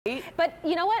But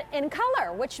you know what? In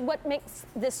color, what makes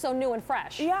this so new and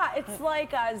fresh. Yeah, it's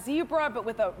like a zebra, but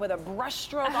with a brush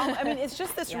stroke. I mean, it's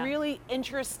just this really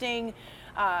interesting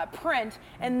print,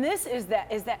 and this is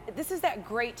that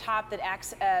great top that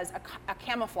acts as a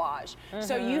camouflage.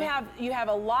 So you have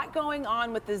a lot going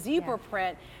on with the zebra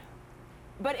print.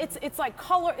 But it's like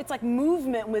color, it's like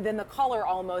movement within the color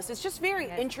almost. It's just very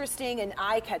interesting and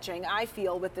eye-catching, I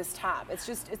feel, with this top.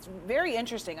 It's very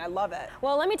interesting. I love it.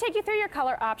 Well, let me take you through your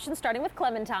color options, starting with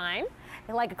clementine.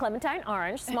 I like a clementine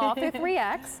orange, small through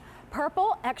 3X.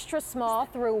 Purple, extra small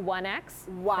through 1X.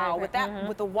 Wow, with that,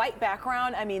 with the white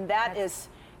background, I mean, that is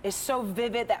so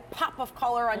vivid, that pop of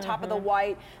color on top of the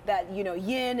white, that, you know,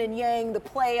 yin and yang, the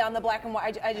play on the black and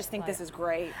white. I just think this is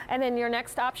great. And then your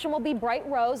next option will be bright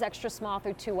rose, extra small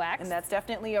through 2X. And that's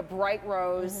definitely a bright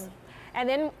rose. And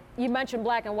then you mentioned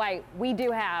black and white. We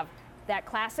do have that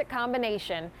classic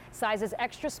combination. Sizes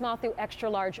extra small through extra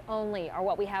large only are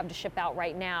what we have to ship out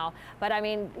right now. But I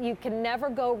mean, you can never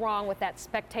go wrong with that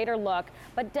spectator look,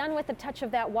 but done with a touch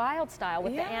of that wild style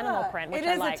with the animal print, which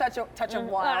I like. It is a touch of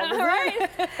wild, right?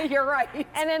 You're right.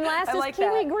 And then last is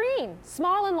kiwi green.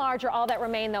 Small and large are all that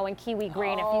remain, though, in kiwi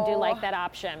green, if you do like that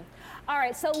option. All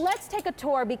right, so let's take a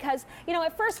tour because, you know,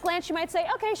 at first glance you might say,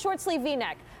 okay, short sleeve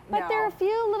V-neck. But there are a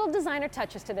few little designer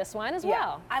touches to this one as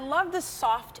well. I love the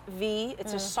soft V.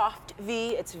 It's a soft V.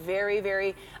 It's very,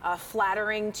 very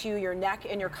flattering to your neck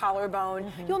and your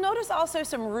collarbone. You'll notice also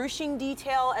some ruching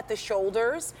detail at the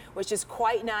shoulders, which is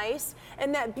quite nice.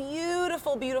 And that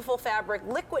beautiful, beautiful fabric,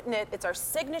 liquid knit. It's our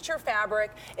signature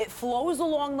fabric. It flows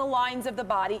along the lines of the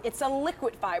body. It's a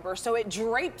liquid fiber, so it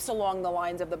drapes along the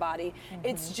lines of the body.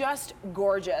 It's just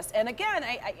gorgeous. And again,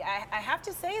 I have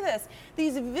to say this,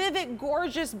 these vivid,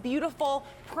 gorgeous, beautiful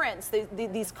prints,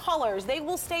 these colors, they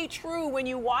will stay true when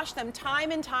you wash them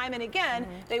time and time and again.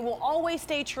 They will always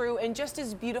stay true and just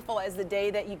as beautiful as the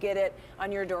day that you get it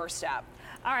on your doorstep.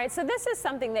 All right, so this is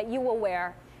something that you will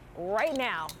wear right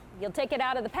now. You'll take it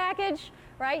out of the package,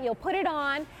 right? You'll put it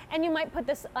on, and you might put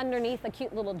this underneath a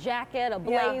cute little jacket, a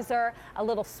blazer, a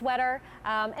little sweater.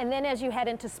 And then as you head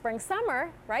into spring,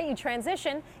 summer, right, you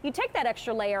transition, you take that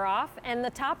extra layer off, and the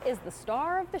top is the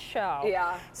star of the show.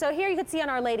 Yeah. So here you can see on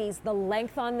our ladies, the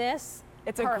length on this.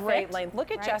 It's a great length.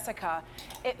 Look at Jessica.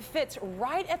 It fits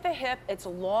right at the hip. It's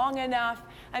long enough.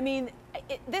 I mean,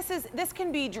 this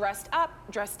can be dressed up,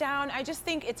 dressed down. I just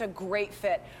think it's a great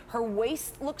fit. Her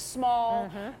waist looks small.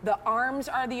 The arms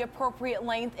are the appropriate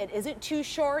length. It isn't too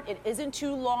short. It isn't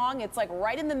too long. It's like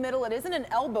right in the middle. It isn't an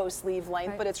elbow sleeve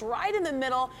length, but it's right in the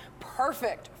middle.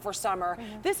 Perfect for summer.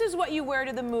 This is what you wear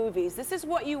to the movies. This is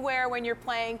what you wear when you're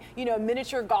playing, you know,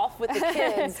 miniature golf with the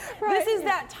kids. This is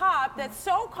that top that's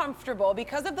so comfortable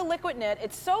because of the liquid knit.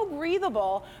 It's so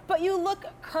breathable, but you look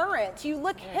current. You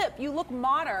look hip. You look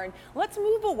modern. Let's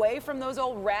move away from those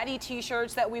old ratty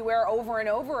t-shirts that we wear over and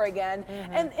over again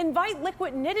and invite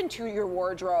liquid knit into your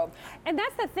wardrobe. And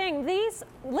that's the thing, these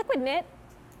liquid knit,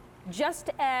 just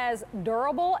as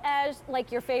durable as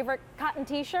like your favorite cotton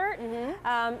t-shirt.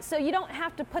 So you don't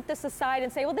have to put this aside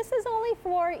and say, well, this is only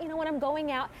for, you know, when I'm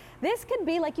going out. This could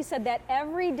be, like you said, that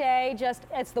everyday, just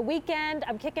it's the weekend,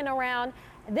 I'm kicking around.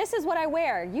 This is what I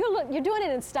wear. You're doing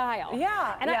it in style.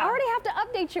 Yeah. And I already have to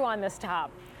update you on this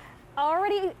top.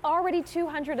 Already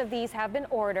 200 of these have been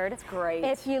ordered. That's great.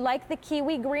 If you like the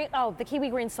kiwi green, the kiwi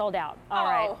green sold out. All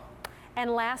right. And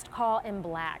last call in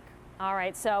black. All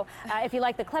right, so if you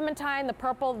like the clementine, the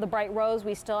purple, the bright rose,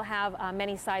 we still have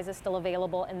many sizes still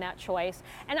available in that choice.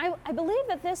 And I believe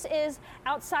that this is,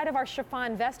 outside of our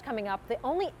chiffon vest coming up, the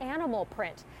only animal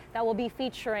print that will be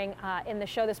featuring in the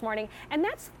show this morning. And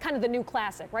that's kind of the new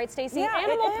classic, right, Stacey? Yeah,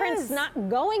 animal print's not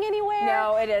going anywhere.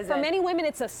 No, it isn't. For many women,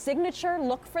 it's a signature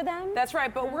look for them. That's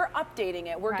right, but we're updating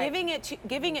it. We're giving it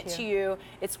to you.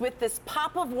 It's with this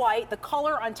pop of white, the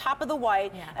color on top of the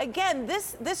white. Again,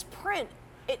 this print,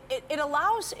 it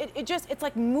allows it's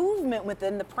like movement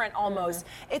within the print almost.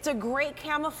 It's a great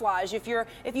camouflage if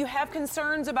you have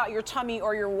concerns about your tummy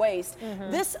or your waist.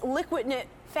 This liquid knit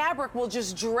fabric will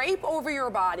just drape over your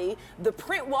body. The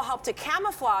print will help to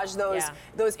camouflage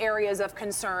those areas of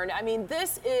concern. I mean,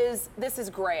 this is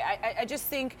great. I just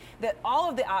think that all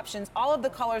of the options, all of the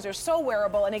colors are so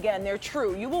wearable, and again, they're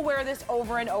true. You will wear this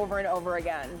over and over and over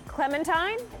again.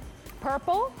 Clementine,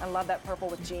 purple. I love that purple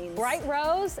with jeans. Bright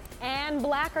rose and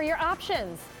black are your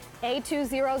options.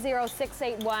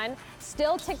 A200681.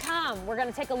 Still to come, we're going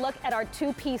to take a look at our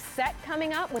two-piece set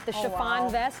coming up with the chiffon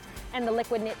vest and the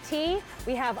liquid knit tee.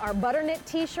 We have our butter knit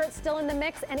t-shirt still in the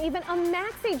mix, and even a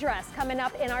maxi dress coming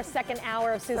up in our second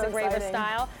hour of Susan Graver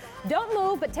Style. Don't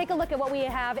move, but take a look at what we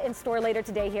have in store later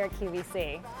today here at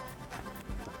QVC.